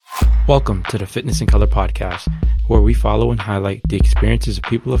Welcome to the Fitness in Color podcast, where we follow and highlight the experiences of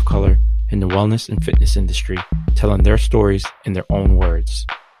people of color in the wellness and fitness industry, telling their stories in their own words.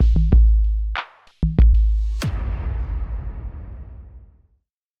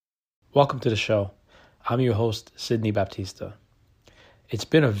 Welcome to the show. I'm your host, Sydney Baptista. It's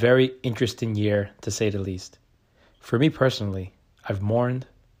been a very interesting year, to say the least. For me personally, I've mourned,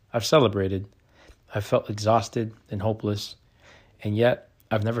 I've celebrated, I've felt exhausted and hopeless, and yet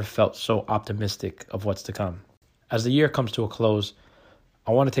I've never felt so optimistic of what's to come. As the year comes to a close,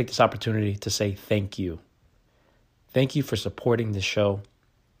 I want to take this opportunity to say thank you. Thank you for supporting this show.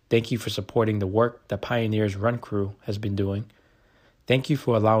 Thank you for supporting the work that Pioneers Run Crew has been doing. Thank you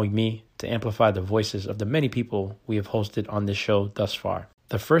for allowing me to amplify the voices of the many people we have hosted on this show thus far.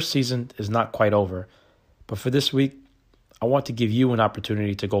 The first season is not quite over, but for this week, I want to give you an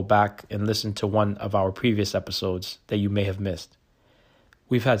opportunity to go back and listen to one of our previous episodes that you may have missed.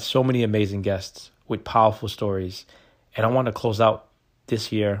 We've had so many amazing guests with powerful stories, and I want to close out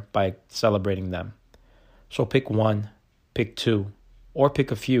this year by celebrating them. So pick one, pick two, or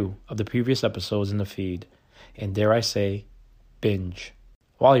pick a few of the previous episodes in the feed, and dare I say, binge.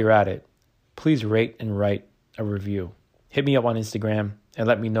 While you're at it, please rate and write a review. Hit me up on Instagram and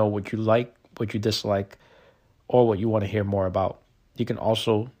let me know what you like, what you dislike, or what you want to hear more about. You can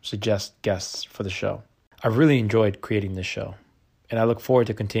also suggest guests for the show. I've really enjoyed creating this show, and I look forward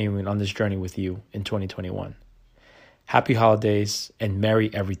to continuing on this journey with you in 2021. Happy holidays and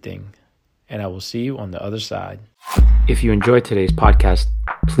merry everything, and I will see you on the other side. If you enjoyed today's podcast,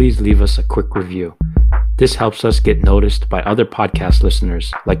 please leave us a quick review. This helps us get noticed by other podcast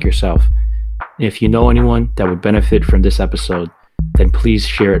listeners like yourself. And if you know anyone that would benefit from this episode, then please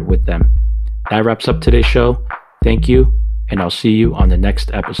share it with them. That wraps up today's show. Thank you, and I'll see you on the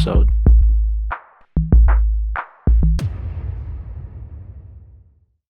next episode.